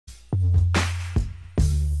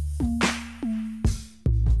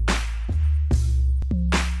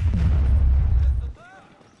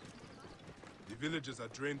villagers are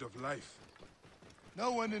drained of life.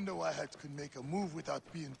 No one in the Wahats could make a move without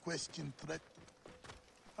being questioned, threat.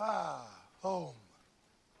 Ah, home.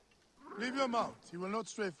 Leave your mount. He will not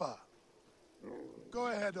stray far. Go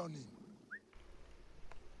ahead on in.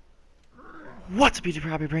 What's up,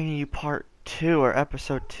 YouTube? I'll be bringing you part 2, or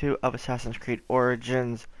episode 2 of Assassin's Creed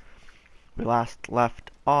Origins. We last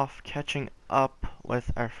left off catching up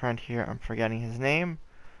with our friend here. I'm forgetting his name.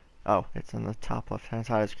 Oh, it's in the top left-hand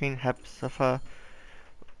side of the screen. Hepzibah.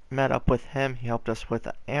 Met up with him. He helped us with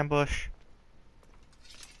the ambush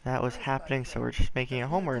that was happening, so we're just making it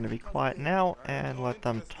home. We're going to be quiet now and let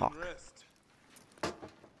them talk.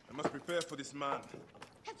 I must prepare for this man.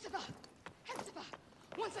 Hepzibah! Hepzibah!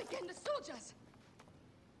 Once again, the soldiers!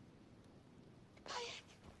 Bayek!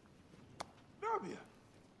 Rabia!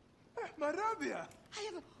 My Rabia! I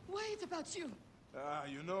have worried about you. Ah,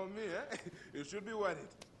 you know me, eh? You should be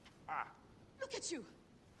worried. Ah. Look at you.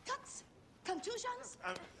 Cuts, contusions.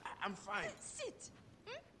 I'm fine. Sit.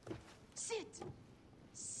 Hmm? Sit.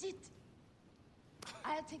 Sit.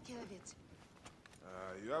 I'll take care of it.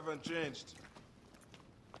 You haven't changed.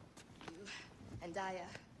 You and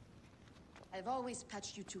I've always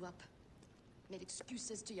patched you two up. Made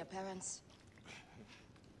excuses to your parents.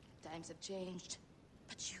 Times have changed,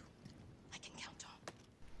 but you, I can count on.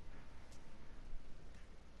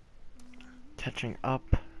 Catching up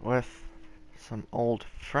with some old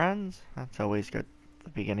friends. That's always good at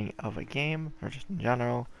the beginning of a game, or just in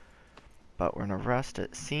general. But we're in a rest,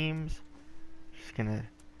 it seems. Just gonna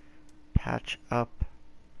patch up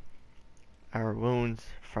our wounds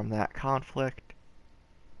from that conflict.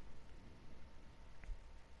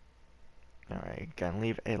 Alright, again,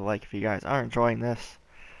 leave a like if you guys are enjoying this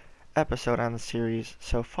episode on the series.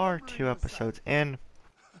 So far, 2 episodes in.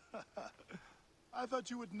 I thought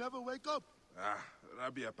you would never wake up. Ah,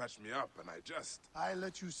 Rabia patched me up and I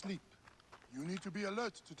let you sleep. You need to be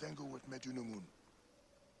alert to tangle with Medunamun.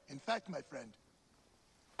 In fact, my friend,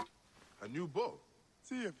 a new bow.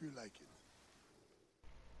 see if you like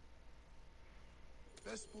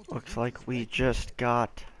it. Looks like we just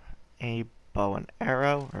got a bow and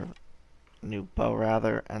arrow, or new bow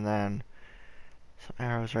rather, and then some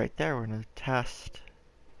arrows right there. We're gonna test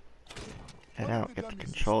it out, get the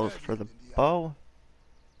controls for the bow,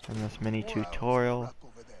 and this mini tutorial.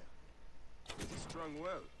 Strung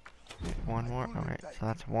well. One more. Alright, so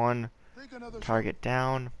that's one target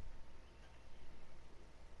down.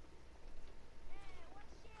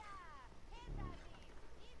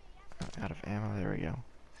 Oh, out of ammo, there we go.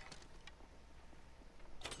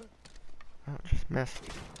 Oh, just missed.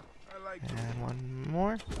 And one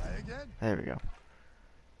more. There we go.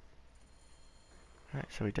 Alright,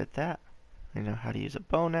 so we did that. We know how to use a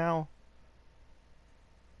bow now.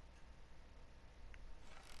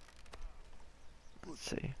 Let's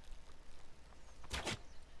see.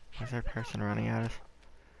 Is there a person running at us?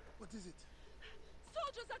 What is it?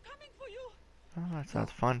 Soldiers are coming for you! Oh, that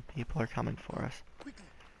sounds fun. People are coming for us.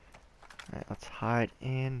 Alright, let's hide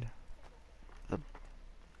in the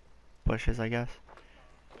bushes, I guess.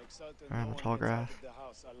 Around the tall grass.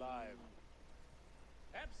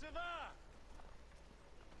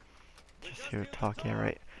 Just hear talk, yeah,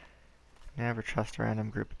 right. Never trust a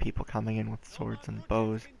random group of people coming in with swords and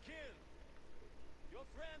bows.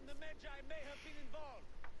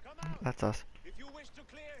 That's us.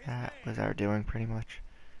 That was our doing, pretty much.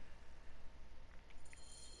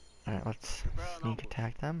 Alright, let's sneak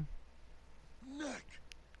attack them.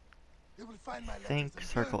 I think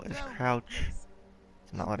circle is crouch.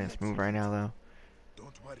 It's not letting us move right now, though.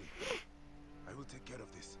 Don't worry. I will take care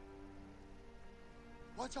of this.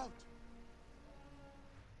 Watch out!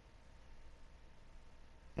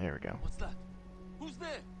 There we go. What's that? Who's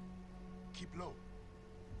there? Keep low.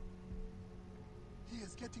 He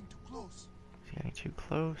is getting too close. He's getting too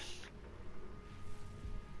close.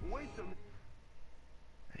 Wait a minute.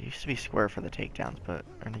 It used to be square for the takedowns, but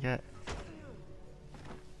we're gonna get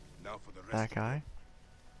Now for the rest. that guy.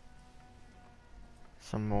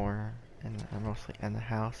 Some more, mostly in the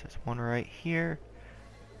house. There's one right here.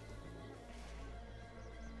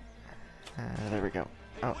 There we go.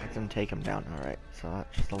 Oh, it didn't take him down. Alright, so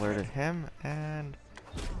that just alerted him, and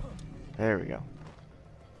there we go.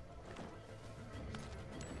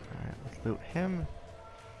 Alright, let's loot him.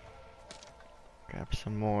 Grab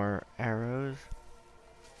some more arrows.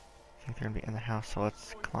 I think they're gonna be in the house, so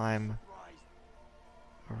let's climb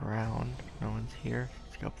around. No one's here.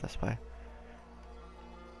 Let's go up this way.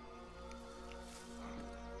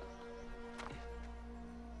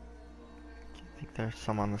 I think there's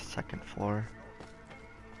some on the second floor.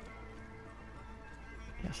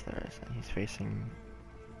 Yes, there is, and he's facing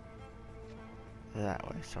that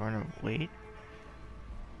way, so we're gonna wait.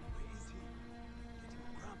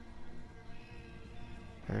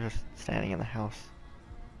 They're just standing in the house,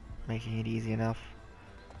 making it easy enough.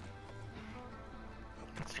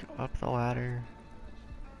 Let's go up the ladder.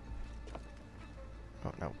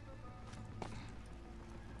 Oh no.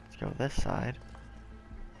 Let's go this side.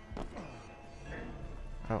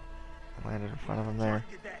 Oh, I landed in front of him there.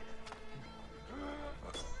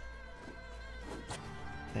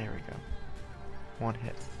 There we go. One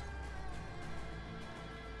hit.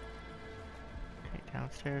 Okay,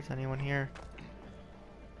 downstairs, anyone here?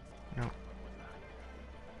 Nope.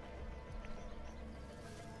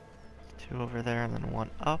 Two over there and then one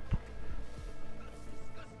up.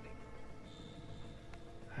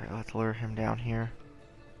 Alright, let's lure him down here.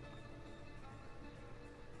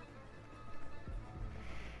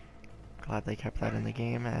 Glad they kept that in the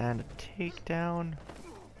game. And a takedown.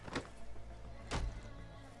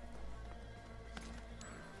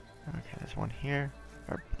 Okay, there's one here.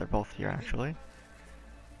 Or they're both here actually.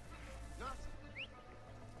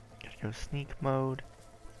 Gotta go sneak mode.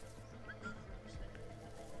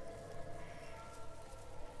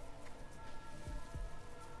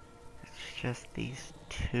 It's just these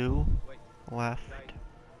two left.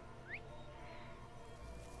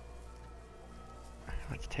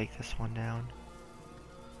 Let's take this one down.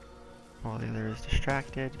 While the other is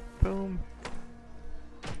distracted. Boom.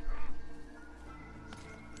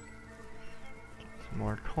 Some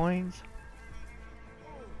more coins.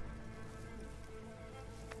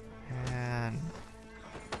 And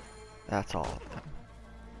that's all of them.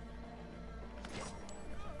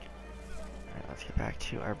 Alright, let's get back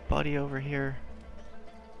to our buddy over here.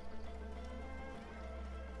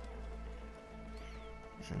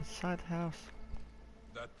 He's inside the house.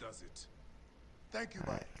 That does it. Thank you,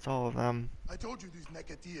 Alright, Mike. that's all of them. I told you these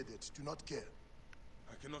Nakatiadids do not care.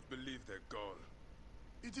 I cannot believe they're gone.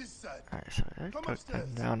 It is sad. Alright, so I Come took upstairs.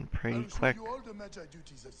 them down pretty I will show quick. you all the Magi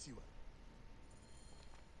duties of Siwa.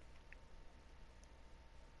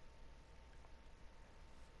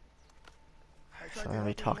 So I'm gonna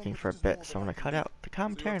be talking for a bit, so I'm gonna cut out the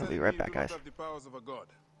commentary and we'll be right back, guys. Have the powers of a god.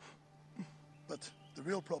 But the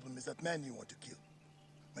real problem is that man you want to kill,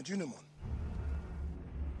 Majunamon.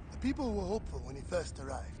 The people were hopeful when he first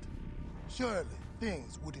arrived. Surely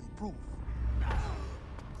things would improve.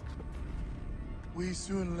 We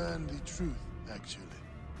soon learned the truth, actually.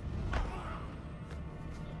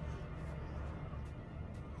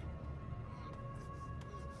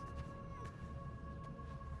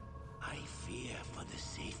 I fear for the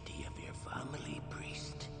safety of your family,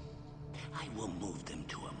 priest. I will move them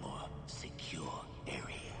to a more secure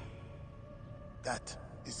area. That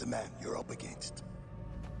is the man you're up against.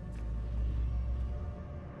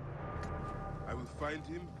 I will find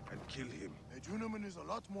him and kill him. Majunamon is a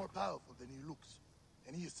lot more powerful than he looks,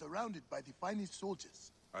 and he is surrounded by the finest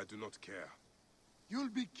soldiers. I do not care. You'll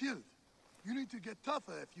be killed. You need to get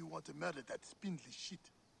tougher if you want to murder that spindly shit.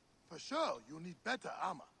 For sure, you'll need better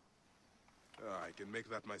armor. I can make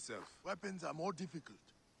that myself. Weapons are more difficult.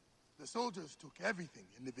 The soldiers took everything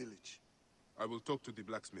in the village. I will talk to the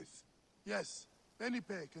blacksmith. Yes,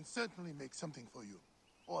 Benipe can certainly make something for you.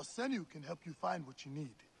 Or Senu can help you find what you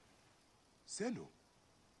need. Senu?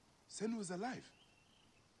 Senu is alive.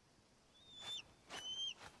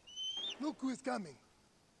 Look who is coming.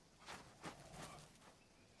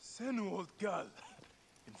 Senu, old girl.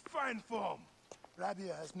 In fine form.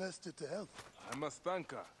 Rabia has nursed her to health. I must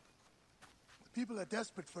thank her. The people are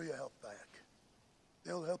desperate for your help, Dayak.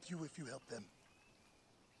 They'll help you if you help them.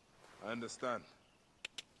 I understand.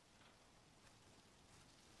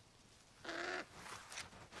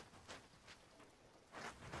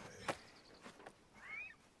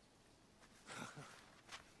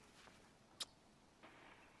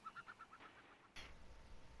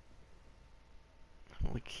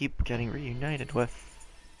 We keep getting reunited with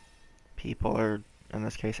people, or in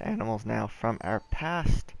this case animals now, from our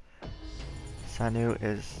past. Sanu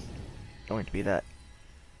is going to be that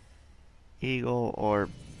eagle, or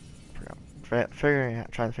trying to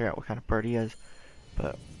figure out what kind of bird he is,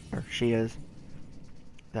 or she is.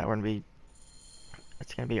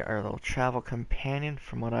 It's gonna be our little travel companion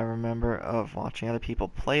from what I remember of watching other people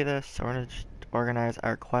play this. So we're gonna just organize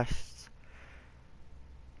our quests.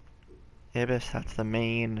 Ibis, that's the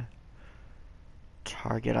main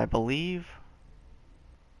target, I believe.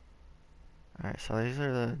 Alright, so these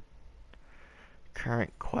are the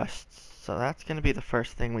current quests. So that's going to be the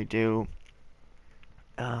first thing we do.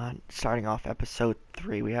 Starting off episode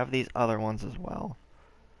 3. We have these other ones as well.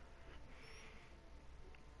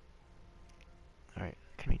 Alright,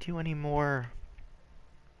 can we do any more?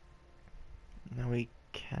 No, we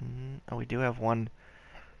can. Oh, we do have one.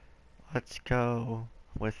 Let's go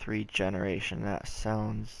with regeneration. That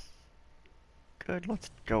sounds good. Let's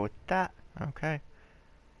go with that. Okay.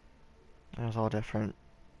 There's all different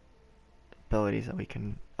abilities that we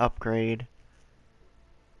can upgrade.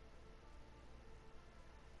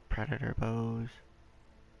 Predator bows.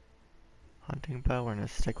 Hunting bow. We're going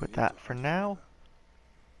to stick with that for now.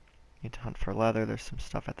 Need to hunt for leather. There's some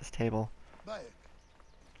stuff at this table. Bayek,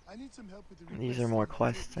 I need some help with the These are more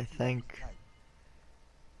quests, I think.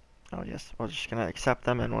 Oh yes, we're just going to accept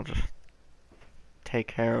them and we'll just take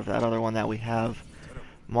care of that other one that we have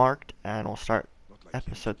marked, and we'll start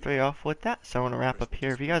episode 3 off with that. So I'm going to wrap up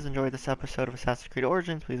here. If you guys enjoyed this episode of Assassin's Creed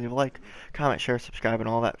Origins, please leave a like, comment, share, subscribe, and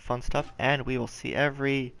all that fun stuff, and we will see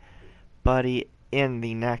everybody in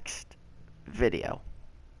the next video.